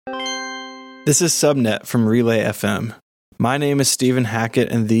This is Subnet from Relay FM. My name is Stephen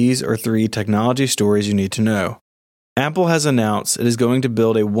Hackett, and these are 3 technology stories you need to know. Apple has announced it is going to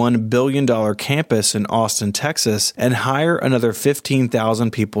build a $1 billion campus in Austin, Texas, and hire another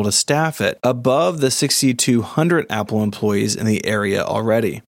 15,000 people to staff it, above the 6,200 Apple employees in the area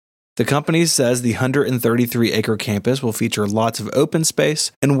already. The company says the 133-acre campus will feature lots of open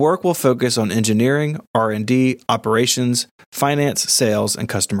space, and work will focus on engineering, R&D, operations, finance, sales, and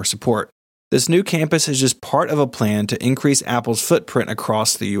customer support. This new campus is just part of a plan to increase Apple's footprint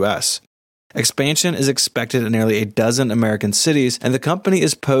across the U.S. Expansion is expected in nearly a dozen American cities, and the company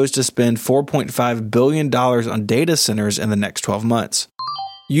is poised to spend $4.5 billion on data centers in the next 12 months.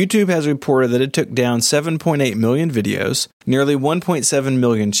 YouTube has reported that it took down 7.8 million videos, nearly 1.7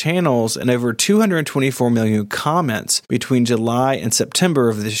 million channels, and over 224 million comments between July and September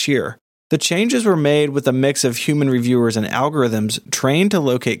of this year. The changes were made with a mix of human reviewers and algorithms trained to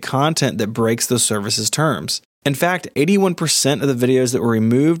locate content that breaks the service's terms. In fact, 81% of the videos that were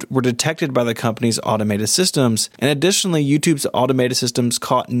removed were detected by the company's automated systems, and additionally, YouTube's automated systems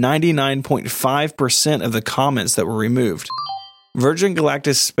caught 99.5% of the comments that were removed. Virgin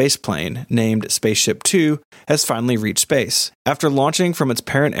Galactic's spaceplane, named Spaceship Two, has finally reached space. After launching from its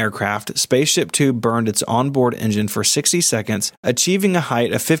parent aircraft, Spaceship Two burned its onboard engine for 60 seconds, achieving a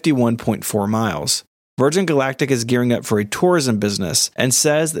height of 51.4 miles. Virgin Galactic is gearing up for a tourism business and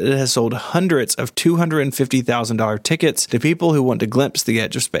says that it has sold hundreds of $250,000 tickets to people who want to glimpse the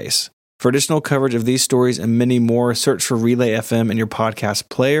edge of space. For additional coverage of these stories and many more, search for Relay FM in your podcast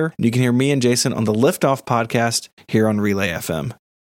player. You can hear me and Jason on the Liftoff podcast here on Relay FM.